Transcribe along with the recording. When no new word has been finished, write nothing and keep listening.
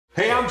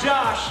Hey, I'm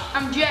Josh.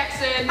 I'm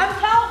Jackson. I'm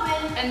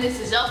Calvin. And this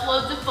is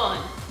Uploads of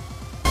Fun.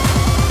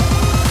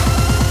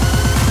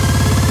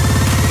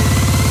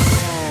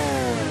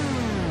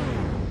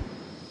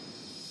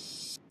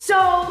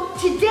 So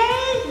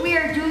today we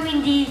are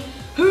doing the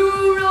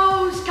Who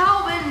Knows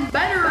Calvin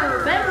better.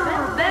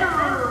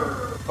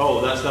 Oh,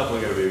 that's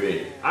definitely gonna be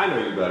me. I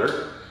know you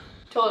better.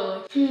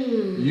 Totally.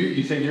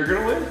 You think you're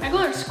gonna win? I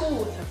go to school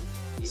with him.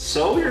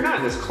 So you're not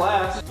in his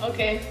class.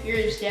 Okay, you're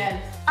his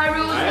dad. I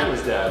am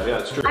his dad. Yeah,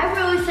 it's true. I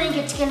really think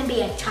it's gonna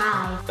be a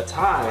tie. A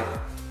tie?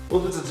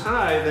 Well, if it's a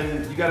tie,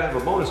 then you gotta have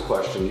a bonus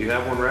question. You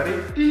have one ready?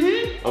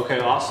 Mm-hmm. Okay,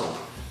 awesome.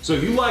 So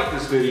if you like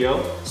this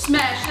video,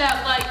 Smash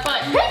that like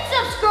button. Hit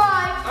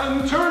subscribe.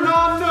 and turn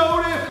on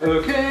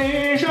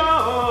notifications.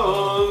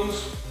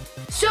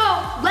 So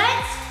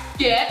let's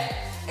Get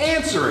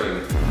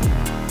Answering.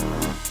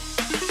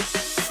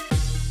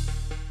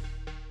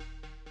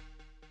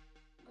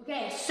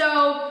 Okay,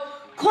 so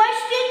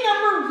question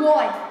number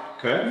 1.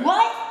 Okay.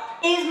 What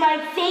is my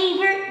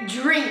favorite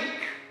drink?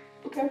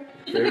 okay.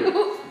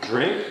 Favorite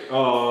drink?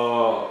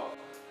 Well,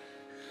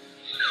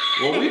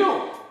 we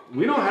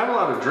don't have a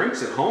lot of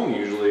drinks at home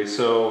usually,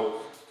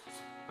 so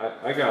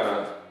I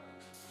got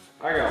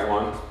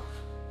one.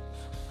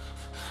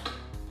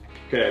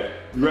 Okay,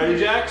 you ready,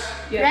 Jax?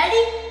 Yes.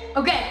 Ready?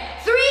 Okay,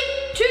 3,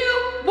 2,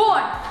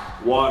 1.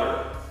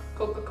 Water.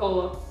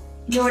 Coca-Cola.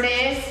 You know what it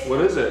is?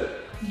 What is it?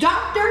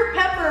 Dr.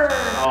 Pepper.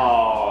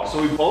 Oh,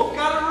 so we both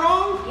got it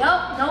wrong?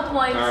 Yup, no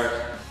points. All right.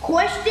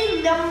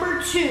 Question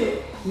number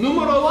 2.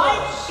 Numero What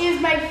dos. is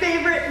my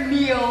favorite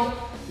meal?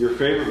 Your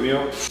favorite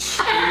meal?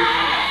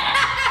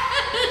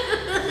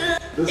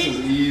 This is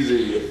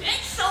easy.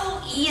 It's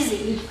so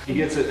easy. He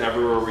gets it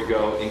everywhere we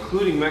go,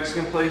 including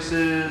Mexican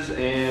places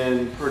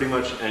and pretty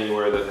much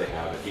anywhere that they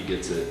have it. He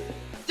gets it.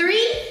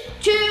 3,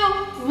 2,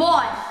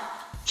 1.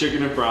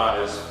 Chicken and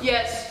fries.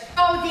 Yes.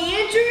 Oh, the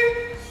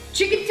answer?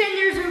 Chicken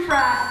tenders and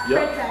fries.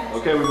 Yep. French fries.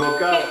 Okay, we both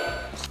got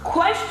it.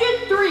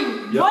 Question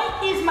 3. Yep.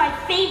 What is my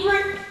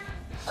favorite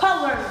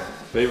color?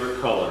 Favorite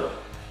color?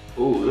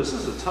 Ooh, this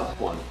is a tough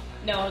one.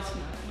 No, it's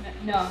not.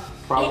 No.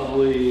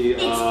 Probably.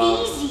 It's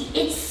easy.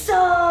 It's so.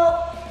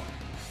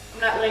 I'm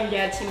not letting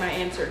Dad see my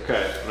answer.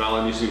 Okay, I'm not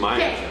letting you see my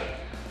Okay. answer.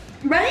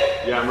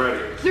 Ready? Yeah, I'm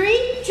ready.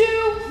 3, 2,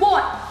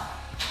 1.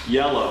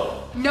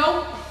 Yellow.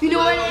 No. You know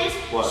what it is?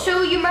 What?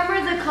 So you remember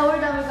the color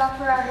that we got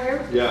for our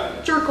hair? Yeah.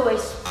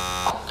 Turquoise.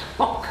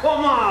 Oh,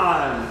 come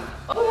on.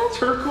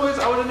 Turquoise?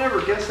 I would have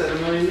never guessed that in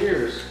a million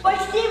years.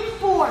 Question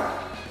 4.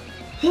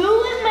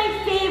 Who is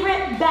my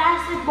favorite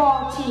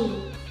basketball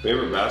team?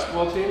 Favorite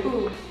basketball team?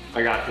 Ooh.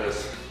 I got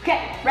this.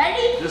 Okay,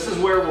 ready? This is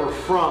where we're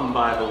from,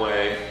 by the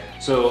way.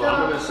 So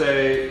I'm gonna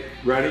say,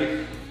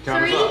 ready?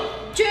 Count 3, us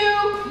up.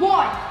 2,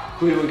 1.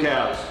 Cleveland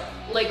Cavs.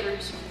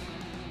 Lakers.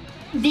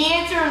 The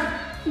answer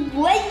is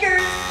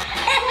Lakers.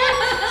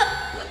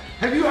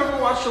 Have you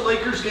ever watched a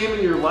Lakers game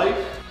in your life?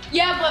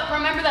 Yeah, but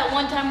remember that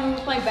one time we were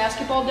playing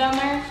basketball down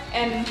there,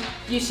 and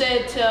you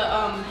said to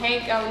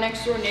Hank, our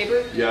next door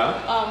neighbor, Yeah.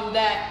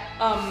 that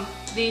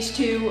these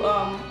two,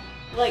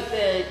 like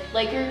the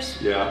Lakers.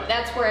 Yeah.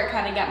 That's where I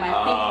kind of got my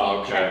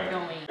Oh, thinking okay. track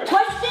going.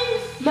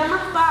 Question number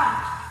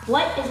 5.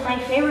 What is my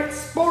favorite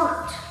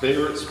sport?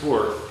 Favorite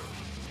sport?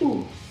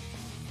 Ooh.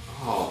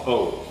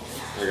 Oh,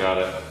 I got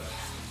it.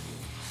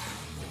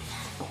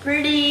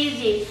 Pretty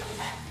easy.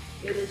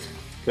 It is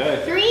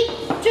Okay. 3,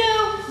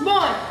 2,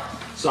 1.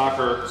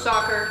 Soccer.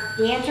 soccer.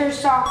 The answer is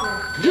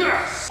soccer.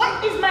 Yes!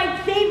 What is my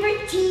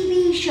favorite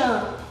TV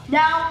show?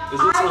 Now, Is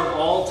this of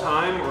all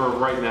time or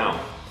right now?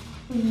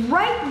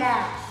 right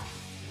now,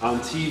 On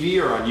TV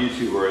or on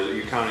YouTube, or are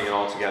you counting it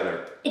all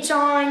together? it's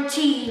on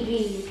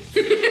TV.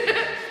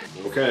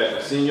 Okay,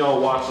 I've seen y'all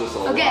watch this a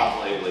Okay.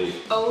 lot lately.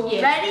 Oh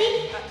yeah.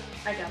 Ready?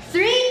 I got it.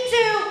 3,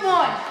 2,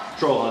 1.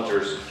 Troll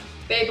Hunters.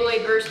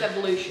 Beyblade Burst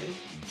Evolution.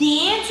 The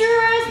answer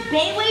is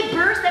Beyblade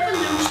Burst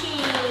Evolution.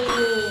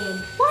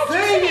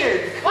 Dang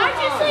it! Why'd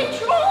you say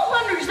Troll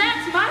Hunters?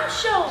 That's my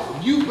show.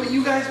 But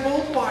you guys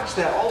both watch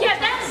that all the Yeah,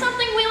 time. that's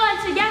something we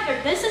like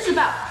together. This is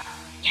about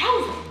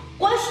Calvin.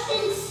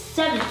 Question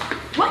 7.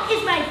 What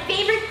is my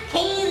favorite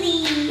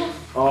candy?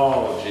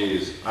 Oh,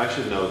 geez. I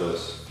should know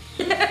this.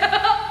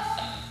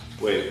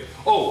 Wait.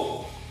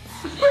 Oh!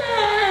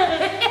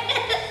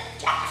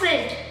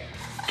 Jackson.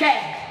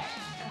 Okay.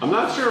 I'm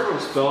not sure if I'm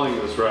spelling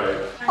this right.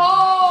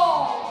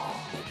 Oh.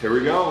 Here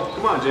we go.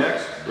 Come on,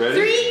 Jax. Ready?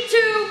 3,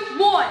 2,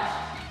 1.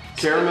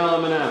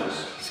 Caramel M&M's.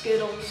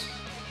 Skittles.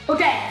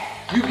 Okay.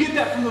 You get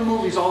that from the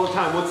movies all the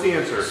time. What's the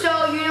answer?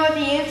 So you know what the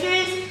answer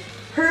is?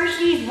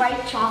 Hershey's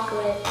white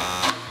chocolate.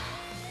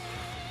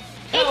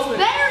 It's Calvin.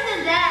 better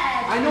than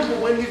that. I know,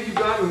 but when have you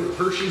gotten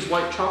Hershey's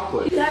white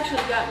chocolate? You've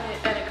actually gotten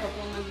it at a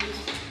couple of movies.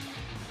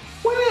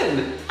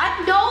 When?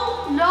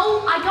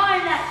 No, I got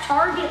it at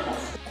Target.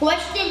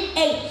 Question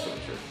 8.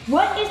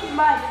 What is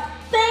my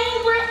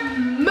favorite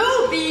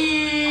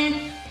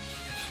movie?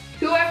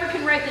 Whoever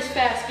can write this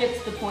fast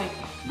gets the point.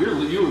 You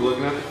were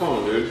looking at the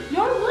phone, dude.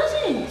 No, it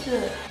wasn't.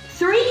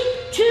 3,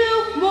 2,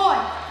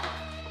 1.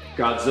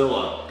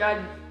 Godzilla.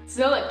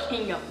 Godzilla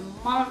King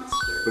of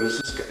Monsters. but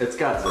it's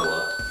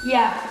Godzilla.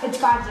 Yeah, it's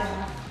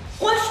Godzilla.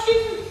 Question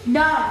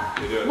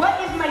 9. You do it. What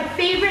is my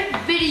favorite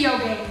video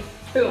game?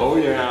 Oh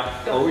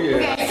yeah. Oh yeah.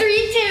 Okay,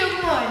 3,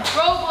 2, 1.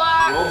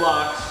 Roblox.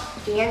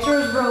 Roblox. The answer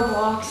is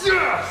Roblox.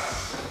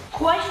 Yes.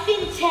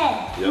 Question 10.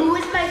 Yep. Who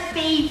is my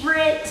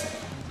favorite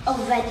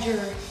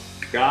Avenger?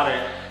 Got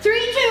it. 3,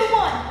 2,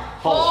 1.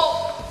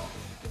 Hulk.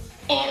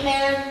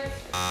 Ant-Man.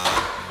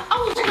 I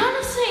was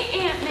gonna say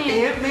Ant-Man.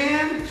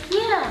 Ant-Man?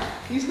 Yeah.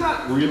 He's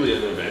not really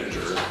an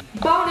Avenger.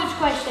 Bonus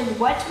question.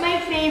 What's my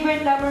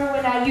favorite number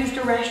when I use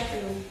the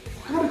restroom?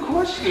 What kind of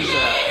question is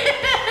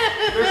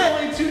that? There's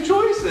only 2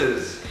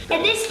 choices.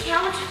 And this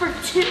counts for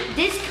 2.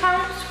 This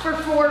counts for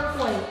 4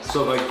 points.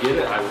 So if I get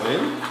it, I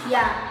win?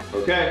 Yeah.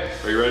 Okay.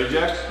 Are you ready,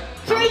 Jax?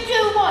 3,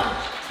 2, 1.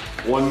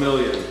 1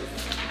 million.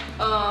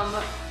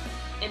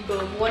 And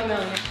boom, 1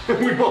 million.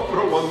 We both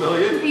throw 1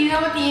 million? You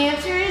know what the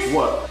answer is?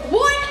 What?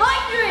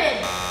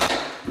 100!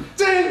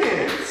 Dang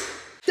it!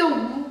 The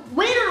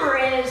winner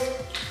is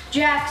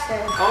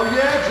Jackson. Oh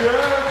yeah,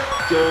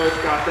 Jax! Jax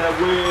got that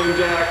win,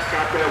 Jax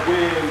got that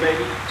win,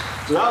 baby.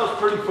 So that was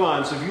pretty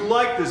fun. So if you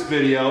like this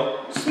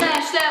video,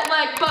 Smash that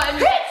like button.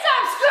 Hit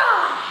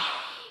subscribe!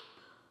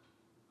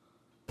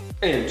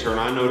 and turn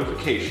on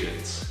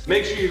notifications.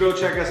 Make sure you go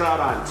check us out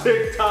on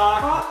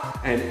TikTok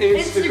and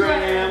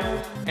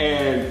Instagram.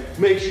 And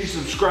make sure you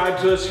subscribe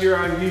to us here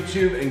on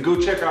YouTube and go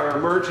check out our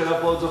merch at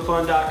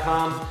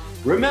uploadsoffun.com.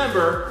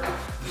 Remember,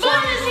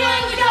 Fun is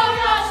when we don't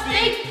know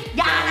speak.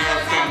 Gotta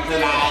know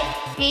something.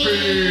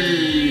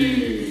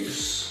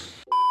 peace.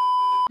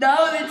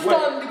 Now it's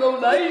time to go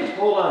live.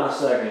 Hold on a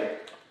second.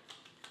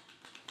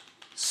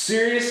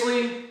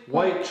 Seriously?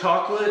 White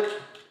chocolate?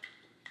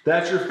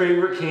 That's your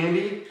favorite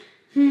candy?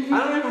 I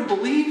don't even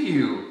believe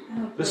you.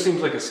 This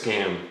seems like a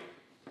scam.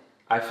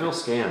 I feel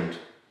scammed.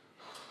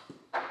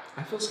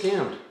 I feel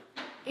scammed.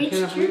 I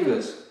cannot believe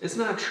this. It's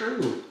not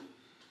true.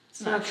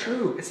 It's not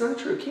true. It's not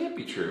true. It can't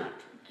be true.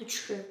 It's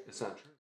true. It's not true.